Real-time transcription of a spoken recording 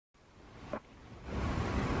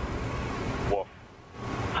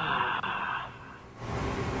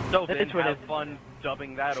So then have fun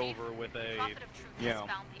dubbing that over with a, you know,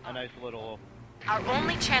 a nice little... Our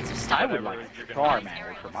only chance of stopping... I would like a star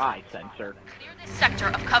manner for my sensor. Clear this sector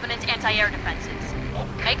of Covenant anti-air defenses.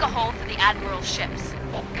 Make a hole for the Admiral's ships.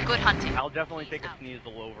 Good hunting. I'll definitely take a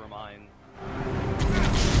Sneasel over mine.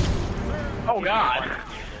 Oh god!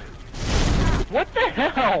 What the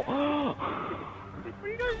hell? What are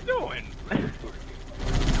you guys doing?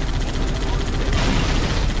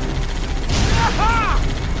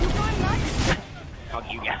 Fuck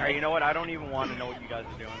you guys. Hey, you know what? I don't even want to know what you guys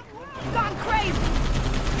are doing. Gone crazy!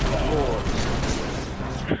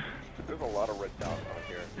 There's a lot of red dots on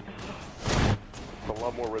here. A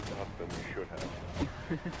lot more red dots than we should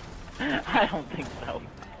have. I don't think so.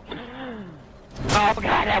 Oh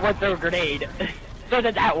god, that one threw a grenade. So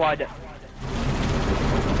did that one.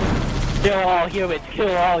 Kill all humans,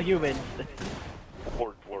 kill all humans.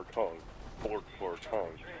 Blurg, blurg, hung. Blurg, blurg,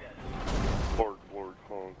 hung. Blurg, blurg,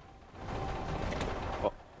 hung.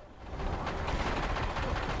 Oh.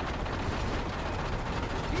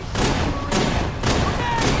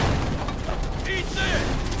 Eat this!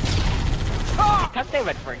 God damn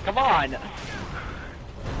it, Frank, come on!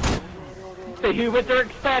 The humans are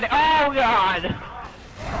expanding. Oh god!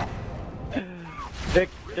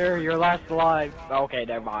 Victor, you're last alive. Okay,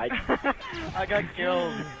 never mind. I got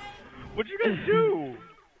killed. What'd you guys do?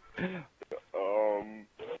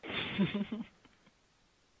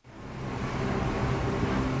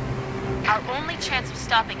 Our only chance of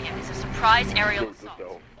stopping him is a surprise aerial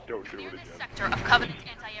assault. Don't do Clear it this again. sector of Covenant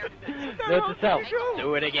anti-air defenses. Note to self,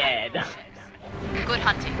 do it again. Good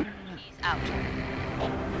hunting. He's out.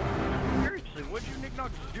 Seriously, what'd you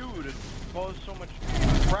knickknacks do to cause so much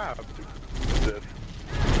crap? This.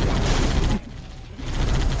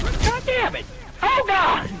 God damn it! Oh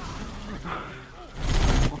god!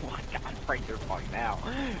 Oh my god, Frank, you're fucked now.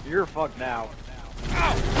 You're fucked now.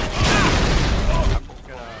 I'm just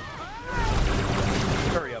gonna...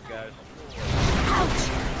 Hurry up, guys.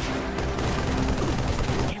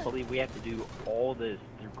 I can't believe we have to do all this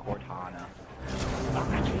through Cortana.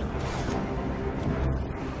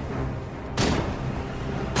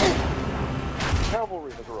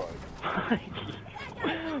 Cavalry has arrived.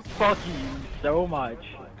 Fuck you so much.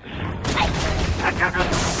 Hey,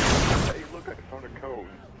 look, I found a cone.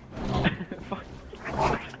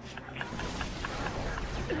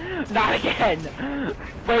 Not again!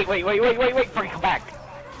 Wait, Frank, come back!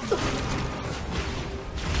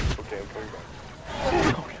 Okay, I'm coming back.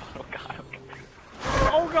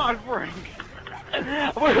 Oh god, Frank!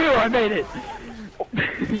 Woohoo, I made it!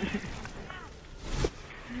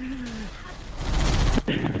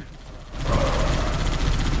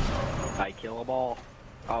 I kill them all.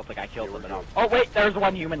 I don't think I killed them enough. Oh wait, there's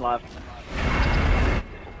one human left. Oh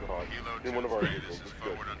god. In one of our vehicles. It's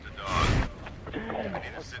good.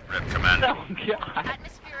 Oh god.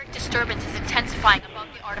 Atmospheric disturbance is intensifying above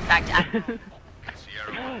the artifact.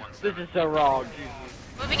 This is so wrong.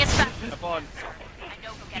 Moving as fast. Have fun. I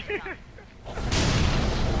know he'll get it done.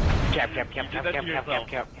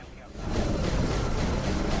 Cap.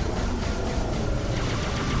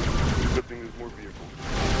 Good thing there's more vehicles.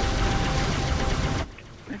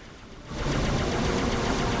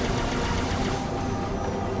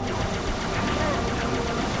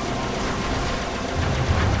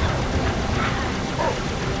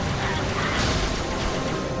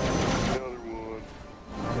 Another one.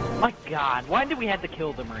 My god, why did we have to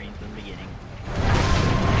kill the Marines in the beginning?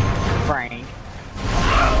 Frank.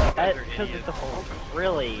 That because it's the whole...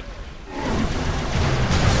 Really?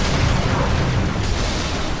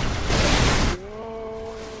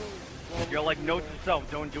 You're like, note to self,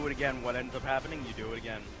 don't do it again. What ends up happening, you do it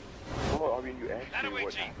again. Well, I mean, you actually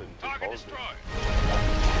what happened. Target destroyed.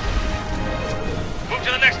 Move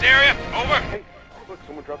to the next area. Over. Hey, look,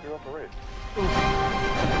 someone dropped me off the raid.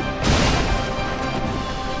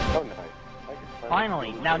 Oh, nice. I can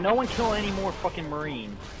Finally. Now no one kill any more fucking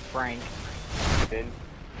Marines, Frank. Ben, you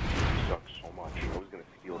suck so much. I was gonna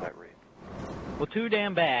steal that raid. Well, too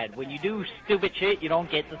damn bad. When you do stupid shit, you don't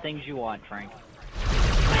get the things you want, Frank.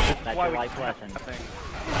 That's Why your we life lesson.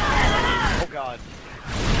 Oh god.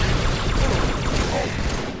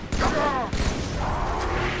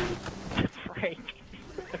 Frank.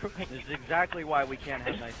 This is exactly why we can't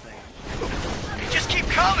have nice things. Just keep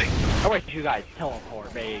coming. I wish you guys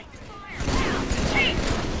teleport me.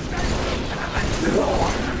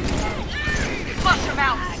 Flush him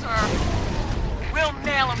out, sir. We'll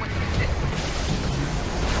nail him with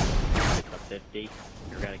The 50.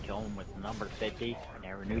 You're gonna kill him with number 50. I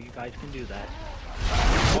never knew you guys can do that.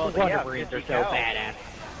 Well, Wonder yeah, Marines 50 are so cal. badass.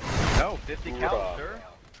 No, 50 cal, sir.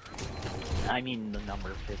 I mean the number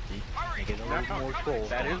 50. Make it a little more cool.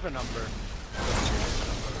 That is a number.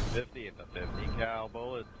 50, it's a 50 cal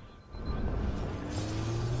bullets.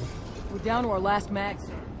 We're down to our last max.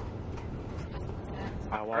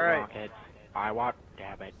 I want Alright. rockets. I want...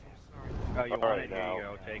 Damn it. Oh, you All want right, it? Here now, you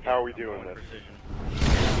go. Take it. how are we I'm doing going this? Precision.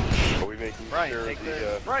 Are we making Brian, sure take the,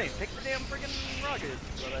 the Brian, take the damn friggin'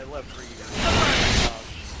 rockets that I left for you guys.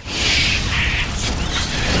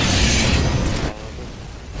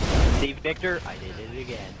 See, Victor? I did it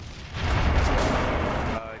again.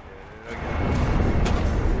 I did it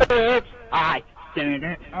again. Oops! I did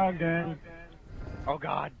it again. Oh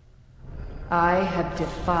God. I have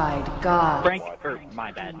defied God. Frank, or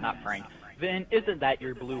my bad, not Frank. Vin, isn't that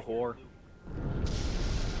your blue whore?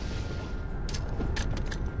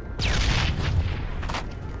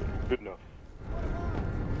 Good enough.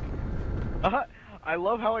 I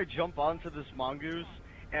love how I jump onto this mongoose,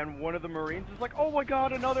 and one of the Marines is like, "Oh my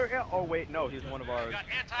God, another!" Oh wait, no, he's one of ours. Got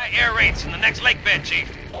anti-air raids in the next lake bed, Chief.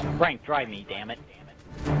 Frank, drive me, damn it.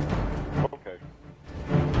 Okay.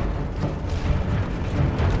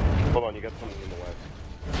 Hold on, you got something in the way.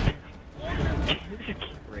 Get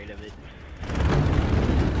rid of it.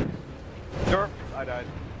 Sure, I died.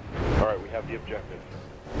 Alright, we have the objective.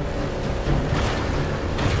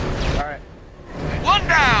 All right, One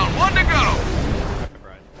down, one to go.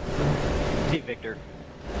 Brian. See, Victor.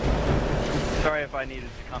 Sorry if I needed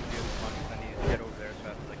to come to you this month. I needed to get over there as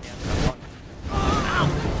fast as I can. Have fun.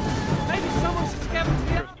 Maybe someone should scavenge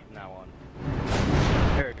me Chris, from now on.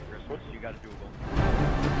 Merry Christmas. You got a doable.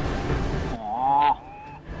 Aww.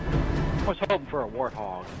 I was hoping for a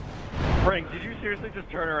warthog. Frank, did you seriously just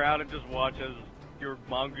turn around and just watch as your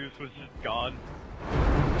mongoose was just gone?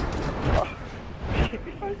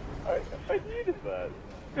 I needed that.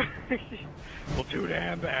 Well, too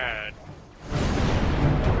damn bad.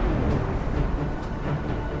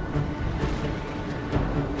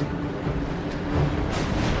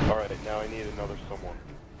 Alright, now I need another someone.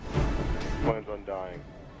 Plans on dying.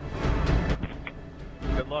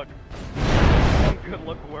 Good luck. Good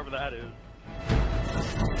luck, whoever that is.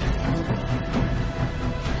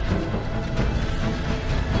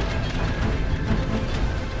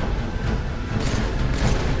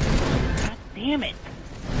 God damn it.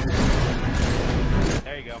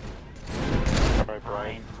 There you go. Alright,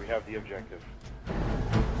 Brian, we have the objective.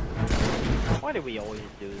 Why do we always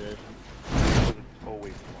do this? Because it's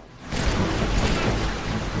always fun.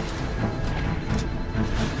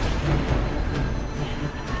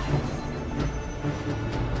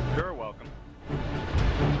 You're welcome.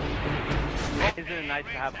 Isn't it nice to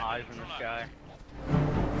have eyes in the sky?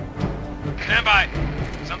 Stand by.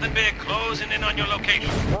 Something big closing in on your location.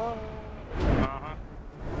 Uh-huh.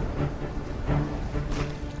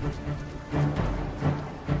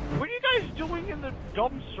 What are you guys doing in the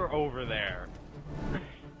dumpster over there?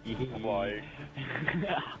 Why?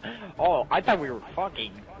 Oh, I thought we were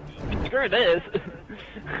fucking. Screw this.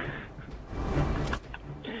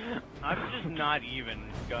 I'm just not even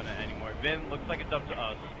gonna anymore. Vin, looks like it's up to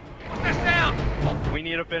us. This down. We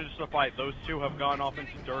need to finish the fight. Those two have gone off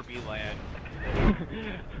into Derby land.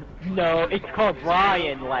 No, it's called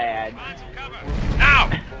Ryan, lad. Find some cover. Now.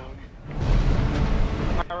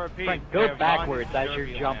 I repeat, Frank, they go have backwards gone as into you're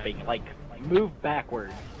Derby jumping. land. Like, move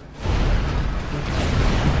backwards.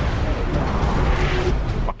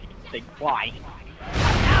 Fucking thing, why?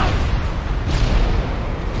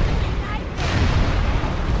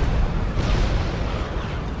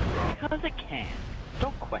 Because it can.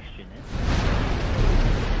 Don't question it.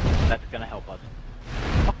 That's gonna help us.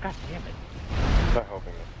 Oh, god damn it. It's not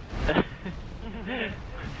helping us.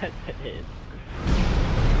 Yes, it is.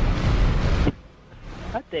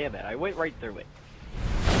 God damn it, I went right through it.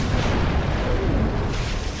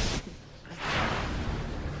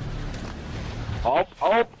 Oh,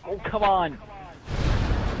 come on!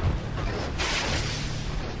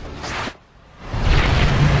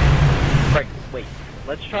 Right, wait.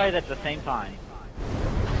 Let's try it at the same time.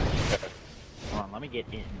 Hold on, let me get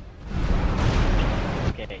in.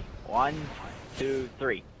 Okay, 1, 2,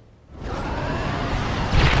 3. God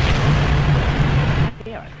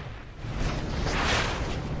damn it.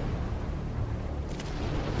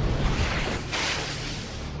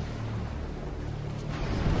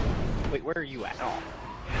 Wait, where are you at? Oh.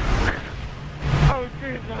 Oh,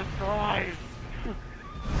 Jesus Christ!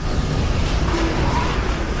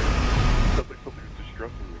 Sounds like something's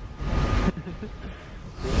distressing you.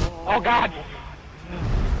 Oh god!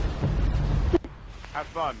 Have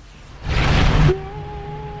fun.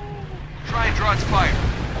 Try and draw its fire.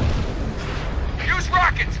 Use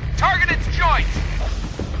rockets. Target its joints.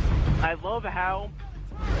 I love how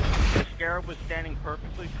this Scarab was standing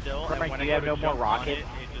perfectly still, Frank, and when do I you have go to no more jump on rocket? it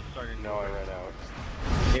just started. No, I ran out.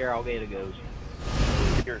 Here, I'll get a ghost.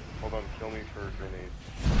 Here, hold on, kill me for grenades.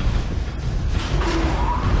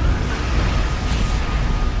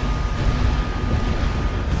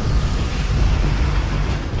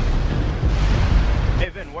 Hey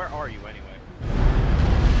Vin, where are you anyway?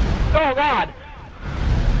 Oh God!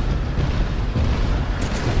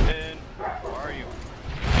 Vin, where are you?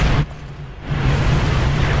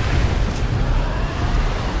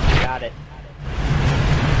 Got it.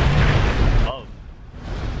 Oh.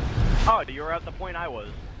 Oh, you were at the point I was.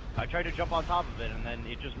 I tried to jump on top of it, and then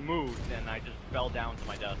it just moved, and I just fell down to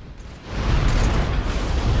my death.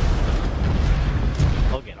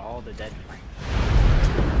 Look at all the dead Franks.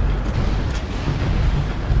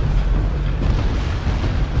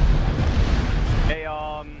 Hey,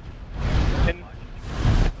 can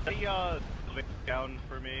the down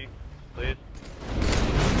for me, please?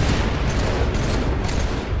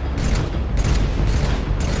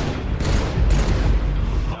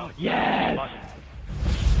 Yes!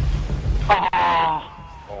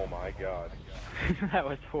 Ah! Oh my god. That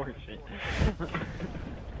was horseshit.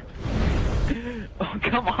 Oh,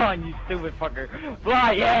 come on, you stupid fucker.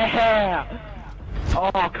 Fly, yeah!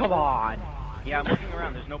 Oh, come on. Yeah, I'm looking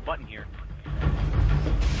around. There's no button here.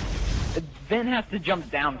 Vin has to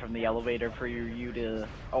jump down from the elevator for you to...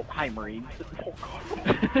 Oh, hi, Marines. Oh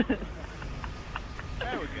god.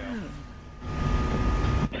 There we go.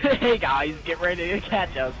 Hey, guys, get ready to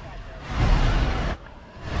catch us.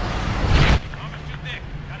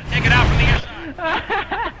 Gotta take it out from the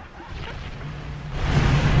inside.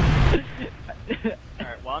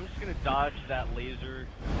 Alright, well, I'm just gonna dodge that laser.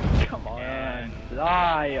 Come on. And...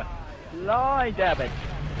 Lie. Lie, damn it.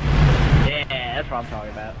 Yeah, that's what I'm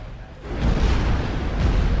talking about.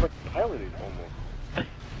 But piloted almost.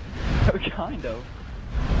 Kind of.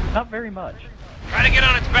 Not very much. Try to get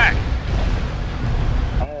on its back.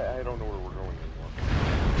 I don't know where we're going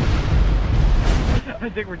anymore. I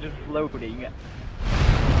think we're just floating. I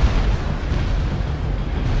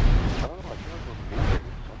don't know, I feel like we're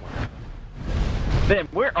moving somewhere. Vin,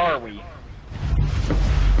 where are we?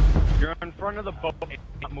 You're in front of the boat, it's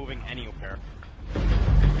not moving anywhere.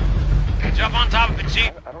 Jump on top of it,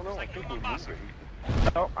 Chief. I don't know, I think we're moving.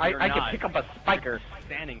 Oh, I You're can not. pick up a spiker.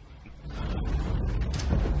 Standing.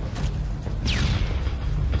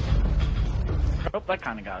 Oh, that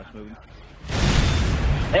kind of got us moving.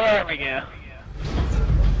 There we go. God,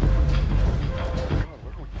 where are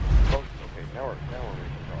we? Oh, okay, now we're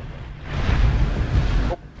making progress.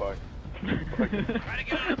 Oh, bye. Try to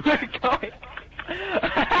get on its We're going.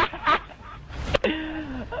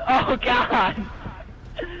 Oh God.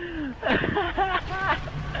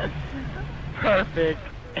 Perfect.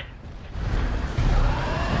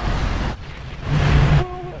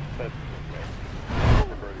 That's okay.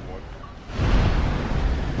 Number 31.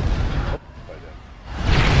 Oh, by then.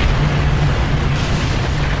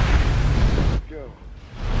 Go.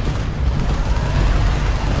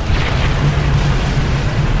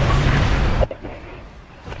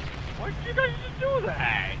 Why did you guys just do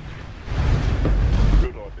that?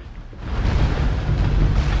 Good on me.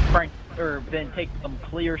 Frank, or Vin, take some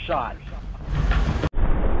clear shots.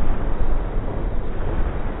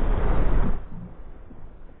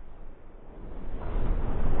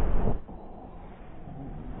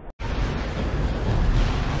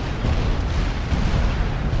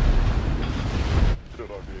 Good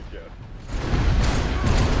on me again.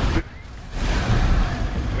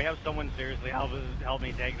 We have someone seriously help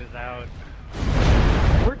me take this out.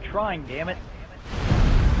 We're trying, damn it.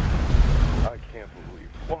 I can't believe.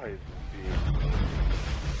 Why is this being...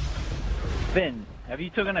 Vin, have you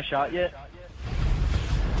taken a shot yet?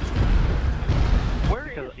 Where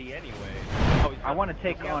is he anyway? Oh, he's I want to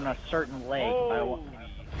take on a certain leg. I Holy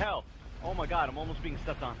hell! Oh my god, I'm almost being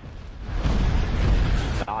stepped on.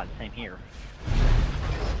 God, same here.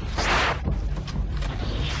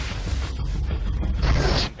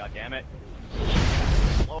 God damn it!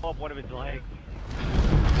 Blow up one of his legs.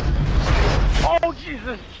 Oh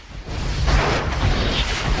Jesus!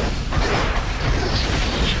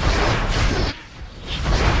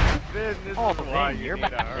 Vin, this Oh, is why Vin, you you're need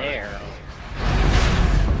back to hurry there.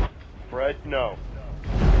 up. Fred, no.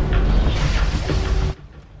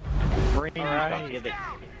 Marines, Alright. don't give it.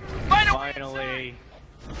 Finally.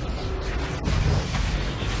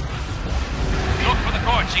 Look for the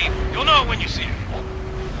core, Chief. You'll know it when you see it.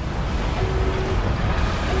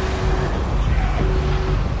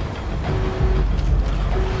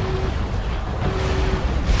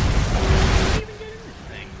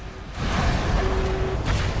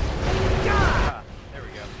 There we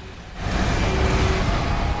go.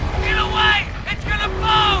 Get away!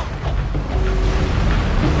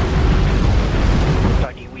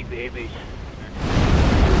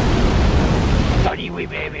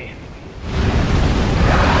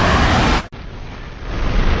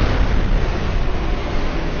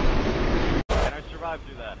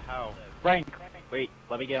 that? How? Frank, wait,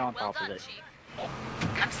 let me get on Well top of done, it. Chief.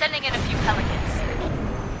 I'm sending in a few pelicans.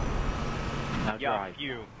 Now Yeah, drive.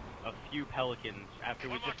 a few pelicans. After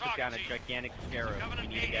we just took down a gigantic scarab, we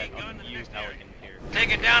need to get a few pelicans here.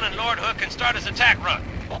 Take it down and Lord Hook can start his attack run.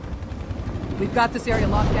 We've got this area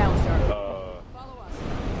locked down, sir. Follow us.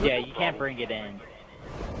 Yeah, you can't bring it in.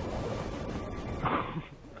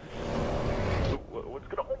 What's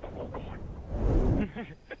gonna... Oh, God.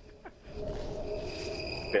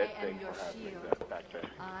 Bad thing for happening back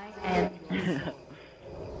there.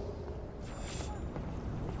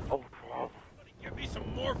 Oh, wow. Give me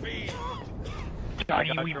some morphine. I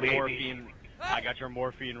got your morphine. I got your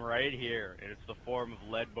morphine right here, and it's the form of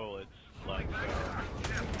lead bullets. Like,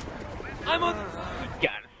 I'm on. we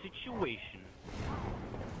got a situation.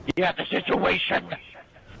 You have the situation!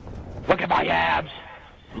 Look at my abs!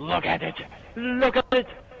 Look at it! Look at it!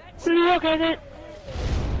 Look at it!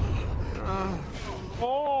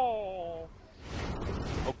 Oh!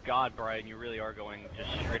 Oh God, Brian, you really are going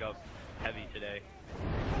just straight up heavy today.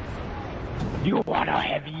 You want a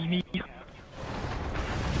heavy meal?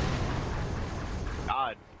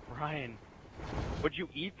 God, Brian, what'd you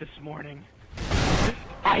eat this morning?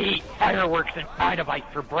 I eat fireworks and dynamite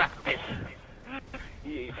for breakfast.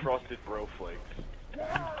 He ate frosted bro flakes.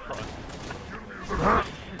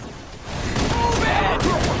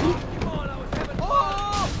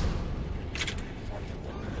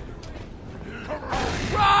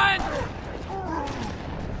 Run!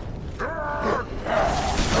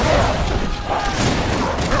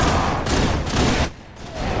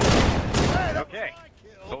 Okay,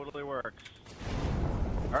 totally works.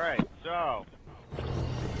 Alright, so,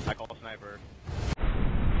 I call sniper.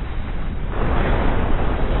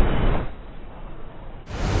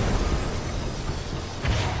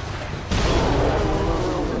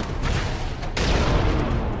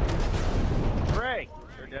 Hooray!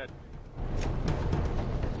 They're dead.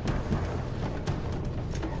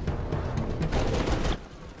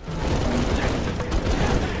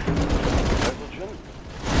 Negligent?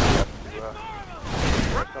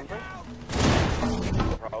 Or something?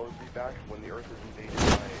 We'll probably be back when the Earth is invaded by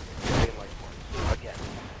alien life forms. Again.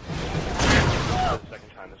 For the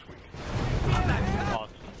second time this week.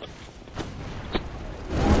 Awesome.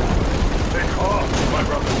 Hey, oh, my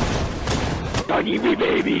brother. Don't eat me,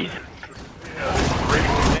 babies!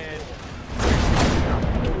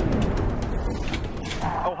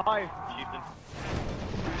 Oh, hi, Chieftain.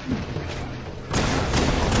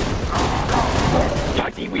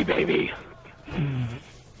 Don't eat me, baby!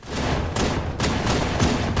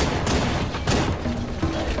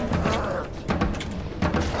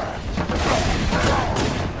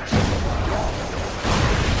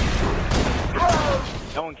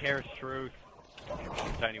 No one cares truth.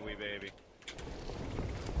 Tiny wee baby.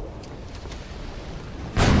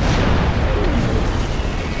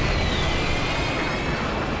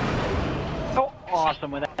 So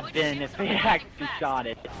awesome would that have been if they actually shot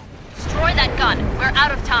it. Destroy that gun. We're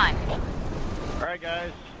out of time. Alright,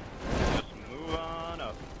 guys. Just move on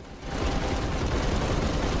up.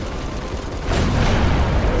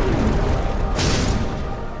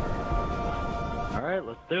 Alright,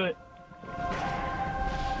 let's do it.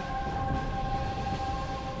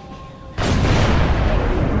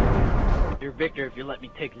 You're Victor, if you let me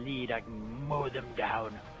take lead, I can mow them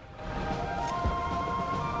down.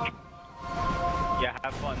 Yeah,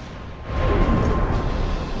 have fun.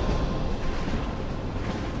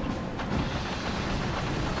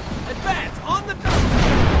 Advance on the.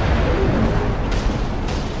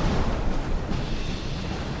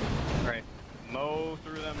 Alright. Mow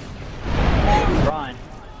through them. Run.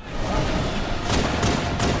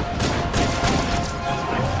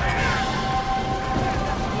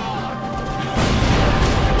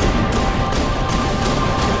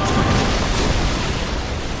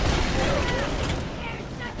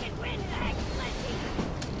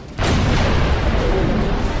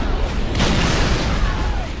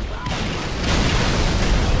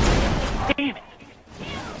 Damn it!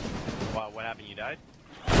 Wow, what happened? You died?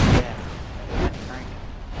 Yeah. Frank,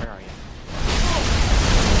 where are you?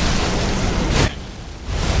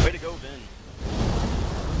 Way to go, Vin.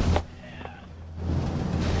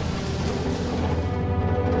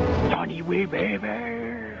 Johnny Wee baby!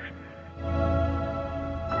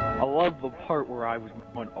 I love the part where I was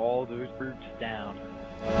mowing all those brutes down.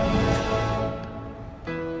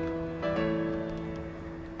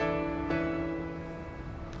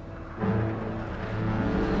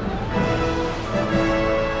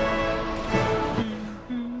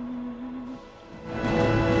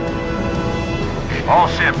 All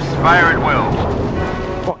ships, fire at will.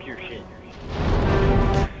 Fuck your shit.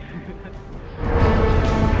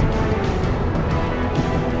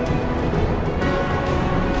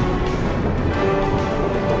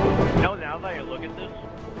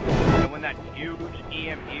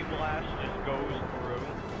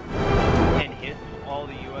 all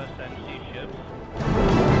the USNC ships.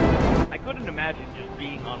 I couldn't imagine just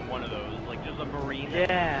being on one of those, like just a Marine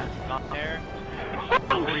that's on there,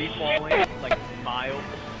 free falling, like miles.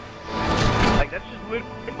 Like that's just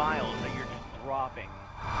literally miles that you're just dropping.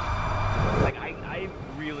 Like I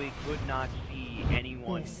really could not see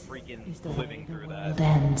anyone freaking living through that.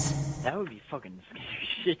 That would be fucking scary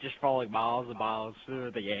shit, just falling miles and miles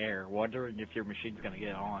through the air, wondering if your machine's gonna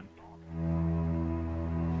get on.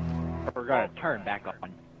 Or gonna turn back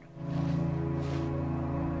on.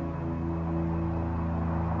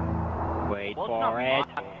 Wait for it.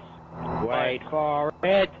 Wait for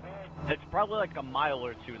it. It's probably like a mile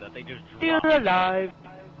or two that they just Still drop. alive.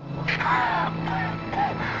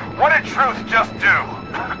 What did Truth just do?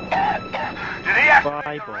 Did he act?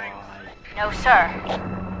 Bye-bye. No, sir.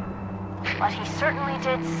 But he certainly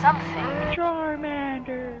did something.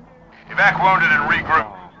 Charmander. Evac wounded and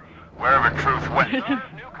regroup. Wherever Truth went.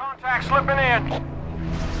 New contact slipping in.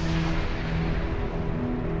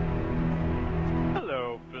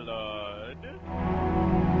 Hello, blood.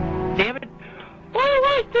 Damn it. Why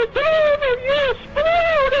was the demon you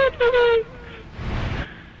exploded to me?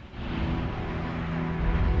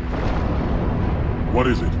 What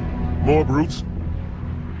is it? More brutes?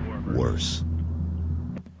 Worse.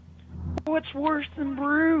 What's worse than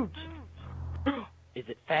brutes? Is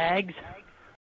it fags?